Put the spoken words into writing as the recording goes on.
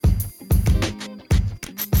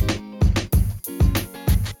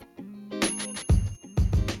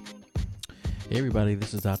Hey everybody,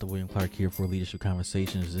 this is Dr. William Clark here for Leadership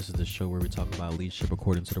Conversations. This is the show where we talk about leadership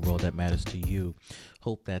according to the world that matters to you.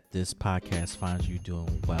 Hope that this podcast finds you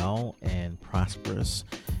doing well and prosperous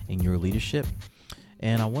in your leadership.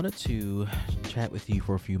 And I wanted to chat with you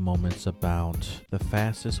for a few moments about the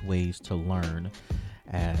fastest ways to learn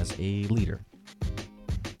as a leader.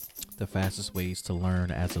 The fastest ways to learn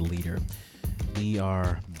as a leader. We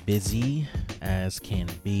are busy as can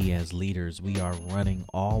be as leaders. We are running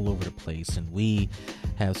all over the place and we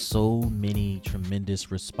have so many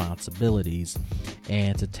tremendous responsibilities.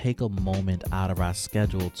 And to take a moment out of our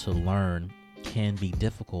schedule to learn can be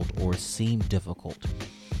difficult or seem difficult.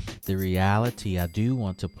 The reality I do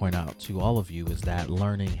want to point out to all of you is that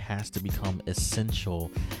learning has to become essential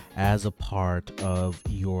as a part of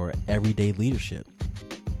your everyday leadership.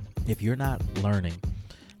 If you're not learning,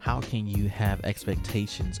 how can you have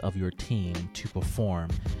expectations of your team to perform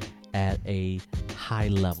at a high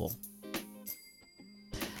level?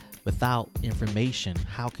 Without information,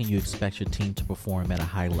 how can you expect your team to perform at a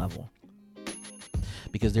high level?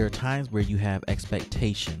 Because there are times where you have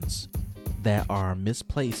expectations that are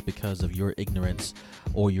misplaced because of your ignorance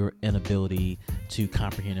or your inability to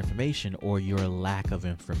comprehend information or your lack of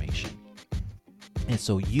information. And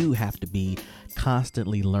so you have to be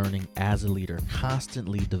constantly learning as a leader,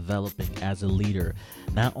 constantly developing as a leader,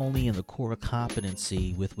 not only in the core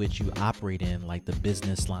competency with which you operate in, like the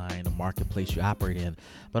business line, the marketplace you operate in,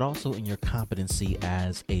 but also in your competency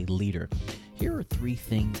as a leader. Here are 3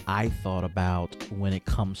 things I thought about when it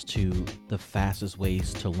comes to the fastest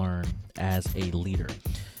ways to learn as a leader.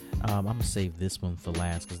 I'm going to save this one for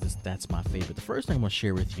last because that's my favorite. The first thing I'm going to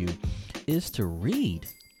share with you is to read.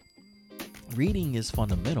 Reading is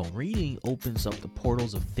fundamental. Reading opens up the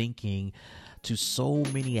portals of thinking to so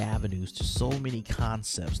many avenues, to so many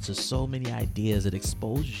concepts, to so many ideas. It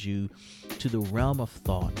exposes you to the realm of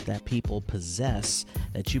thought that people possess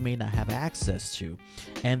that you may not have access to.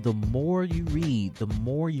 And the more you read, the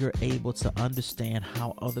more you're able to understand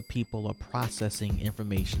how other people are processing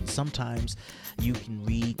information. Sometimes you can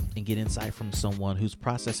read and get insight from someone who's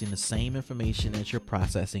processing the same information that you're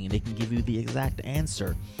processing, and they can give you the exact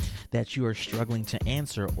answer that you are struggling to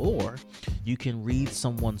answer. Or you can read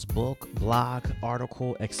someone's book, blog,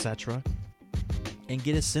 article, etc., and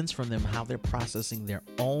get a sense from them how they're processing their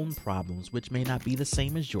own problems, which may not be the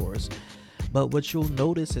same as yours. But what you'll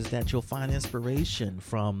notice is that you'll find inspiration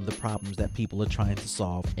from the problems that people are trying to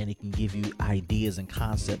solve, and it can give you ideas and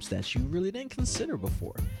concepts that you really didn't consider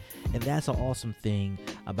before. And that's an awesome thing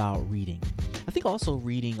about reading. I think also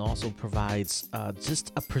reading also provides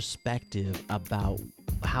just a perspective about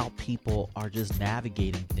how people are just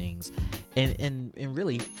navigating things. And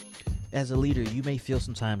really, as a leader, you may feel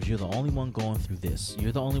sometimes you're the only one going through this.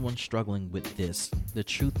 You're the only one struggling with this. The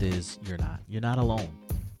truth is you're not. You're not alone.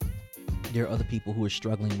 There are other people who are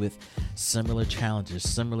struggling with similar challenges,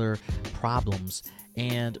 similar problems,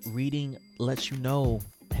 and reading lets you know,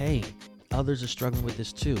 hey, others are struggling with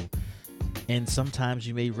this too. And sometimes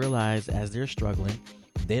you may realize as they're struggling,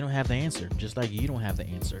 they don't have the answer, just like you don't have the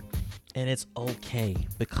answer. And it's okay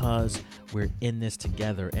because we're in this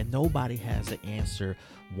together and nobody has the answer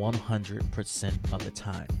 100% of the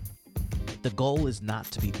time. The goal is not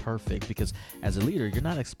to be perfect because as a leader, you're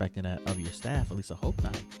not expecting that of your staff, at least I hope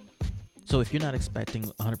not. So if you're not expecting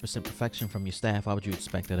 100% perfection from your staff, why would you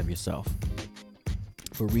expect that of yourself?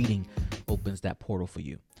 But reading opens that portal for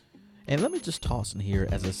you. And let me just toss in here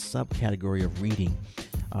as a subcategory of reading,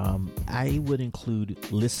 I would include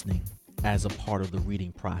listening as a part of the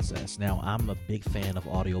reading process. Now, I'm a big fan of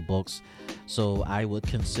audiobooks, so I would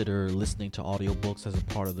consider listening to audiobooks as a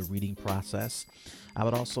part of the reading process. I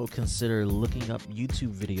would also consider looking up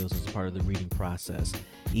YouTube videos as part of the reading process.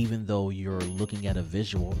 Even though you're looking at a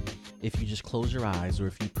visual, if you just close your eyes or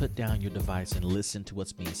if you put down your device and listen to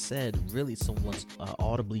what's being said, really someone's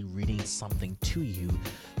audibly reading something to you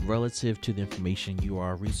relative to the information you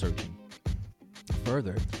are researching.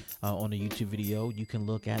 Further, on a YouTube video, you can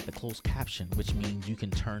look at the closed caption, which means you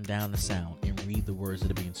can turn down the sound and read the words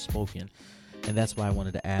that are being spoken. And that's why I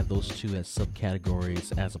wanted to add those 2 as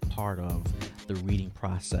subcategories as a part of the reading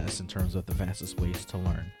process in terms of the fastest ways to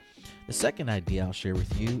learn. The second idea I'll share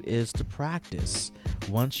with you is to practice.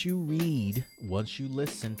 Once you read, once you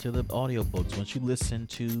listen to the audiobooks, once you listen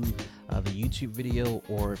to the YouTube video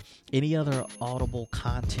or any other audible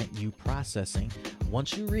content you processing,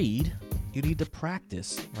 once you read, you need to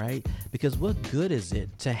practice, right? Because what good is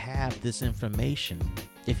it to have this information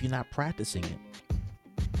if you're not practicing it?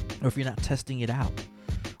 Or if you're not testing it out?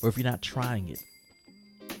 Or if you're not trying it?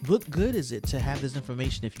 What good is it to have this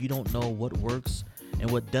information if you don't know what works and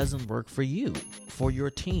what doesn't work for you, for your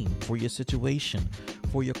team, for your situation,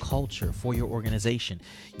 for your culture, for your organization.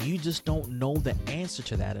 You just don't know the answer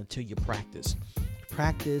to that until you practice.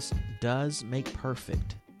 Practice does make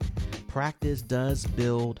perfect. Practice does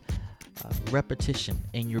build repetition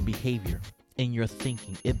in your behavior, in your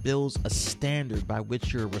thinking. It builds a standard by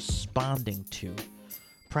which you're responding to.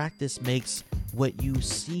 Practice makes what you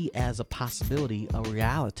see as a possibility a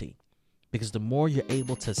reality, because the more you're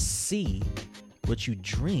able to see what you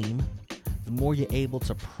dream, the more you're able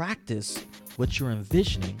to practice what you're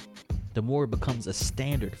envisioning, the more it becomes a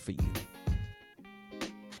standard for you.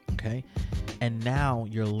 Okay? And now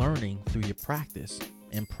you're learning through your practice.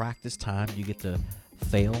 In practice time, you get to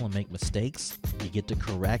fail and make mistakes. You get to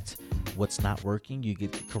correct what's not working. You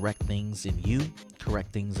get to correct things in you,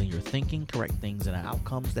 correct things in your thinking, correct things in the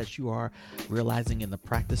outcomes that you are realizing in the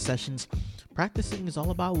practice sessions. Practicing is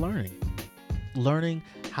all about learning. Learning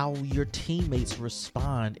how your teammates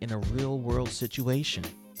respond in a real world situation,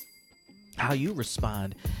 how you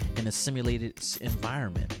respond in a simulated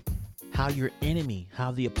environment, how your enemy,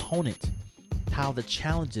 how the opponent, how the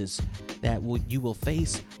challenges that you will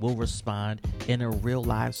face will respond in a real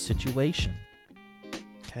life situation.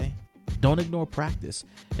 Okay? Don't ignore practice.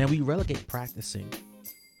 Now, we relegate practicing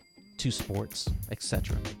to sports,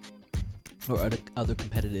 etc., or other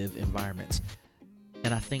competitive environments.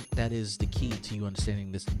 And I think that is the key to you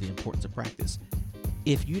understanding the importance of practice.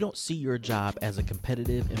 If you don't see your job as a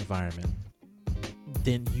competitive environment,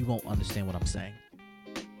 then you won't understand what I'm saying.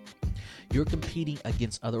 You're competing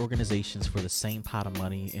against other organizations for the same pot of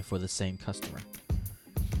money and for the same customer.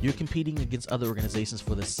 You're competing against other organizations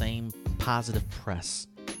for the same positive press.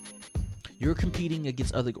 You're competing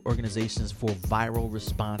against other organizations for viral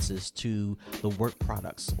responses to the work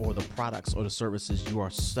products or the services you are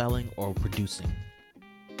selling or producing.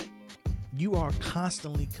 You are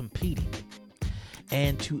constantly competing.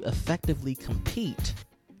 And to effectively compete,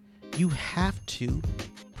 you have to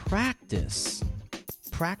practice.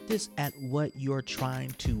 Practice at what you're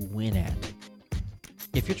trying to win at.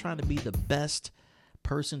 If you're trying to be the best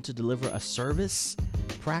person to deliver a service,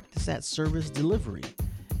 practice at service delivery.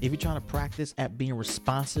 If you're trying to practice at being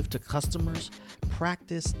responsive to customers,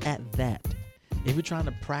 practice at that. If you're trying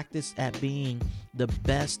to practice at being the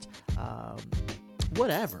best,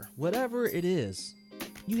 whatever it is,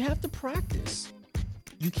 you have to practice.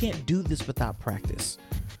 You can't do this without practice.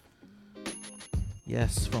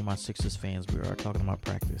 Yes, for my Sixers fans, we are talking about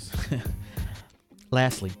practice.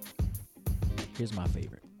 Lastly, here's my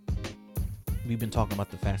favorite. We've been talking about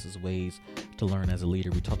the fastest ways to learn as a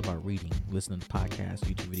leader. We talked about reading, listening to podcasts,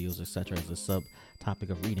 YouTube videos, etc. as a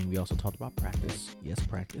subtopic of reading. We also talked about practice. Yes,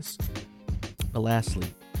 practice. But lastly,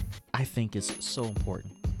 I think it's so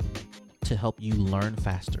important to help you learn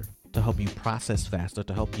faster, to help you process faster,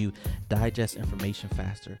 to help you digest information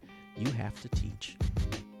faster. You have to teach.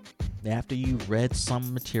 After you've read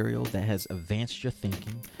some material that has advanced your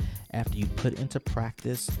thinking, after you put into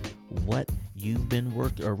practice what you've been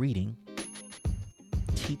reading,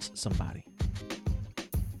 teach somebody.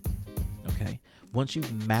 Okay? Once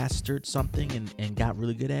you've mastered something and got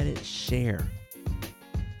really good at it, share.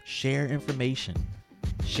 Share information.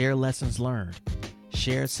 Share lessons learned.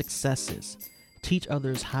 Share successes. Teach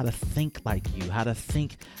others how to think like you, how to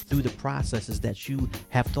think through the processes that you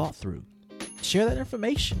have thought through. Share that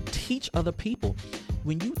information. Teach other people.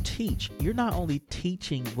 When you teach, you're not only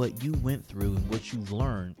teaching what you went through and what you've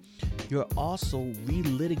learned, you're also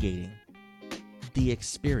relitigating the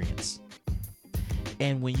experience.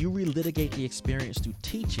 And when you relitigate the experience through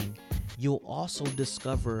teaching, you'll also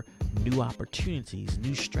discover new opportunities,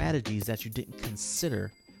 new strategies that you didn't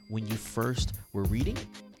consider when you first were reading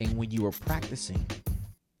and when you were practicing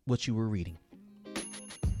what you were reading.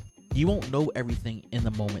 You won't know everything in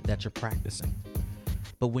the moment that you're practicing.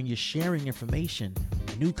 But when you're sharing information,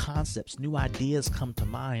 new concepts, new ideas come to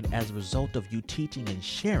mind as a result of you teaching and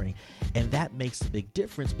sharing. And that makes a big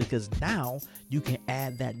difference because now you can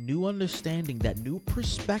add that new understanding, that new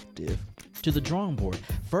perspective to the drawing board.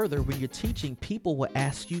 Further, when you're teaching, people will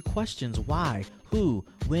ask you questions. Why, who,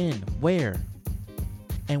 when, where?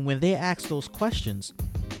 And when they ask those questions,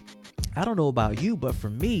 I don't know about you, but for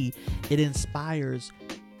me, it inspires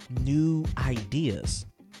new ideas.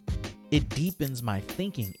 It deepens my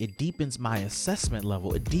thinking. It deepens my assessment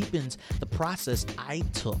level. It deepens the process I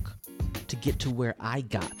took to get to where I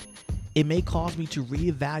got. It may cause me to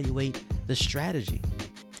reevaluate the strategy,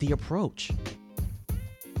 the approach.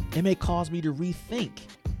 It may cause me to rethink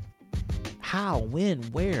how, when,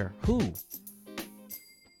 where, who.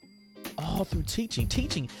 All through teaching.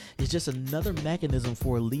 Teaching is just another mechanism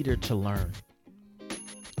for a leader to learn.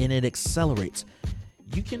 And it accelerates.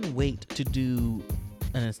 You can wait to do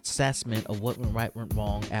an assessment of what went right, went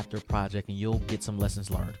wrong after a project, and you'll get some lessons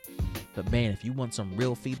learned. But man, if you want some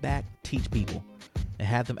real feedback, teach people and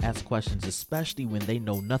have them ask questions, especially when they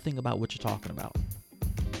know nothing about what you're talking about.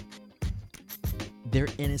 Their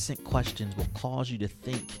innocent questions will cause you to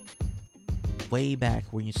think way back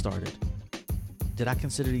when you started. Did I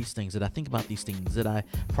consider these things? Did I think about these things? Did I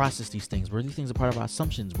process these things? Were these things a part of our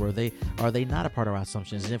assumptions? Are they not a part of our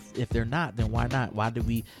assumptions? And if they're not, then why not? Why did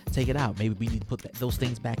we take it out? Maybe we need to put those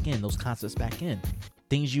things back in, those concepts back in.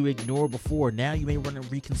 Things you ignored before, now you may want to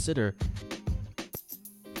reconsider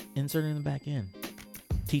inserting them back in.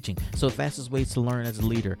 Teaching. So the fastest ways to learn as a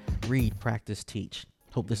leader: read, practice, teach.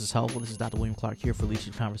 Hope this is helpful. This is Dr. William Clark here for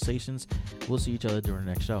Leadership Conversations. We'll see each other during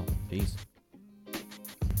the next show. Peace.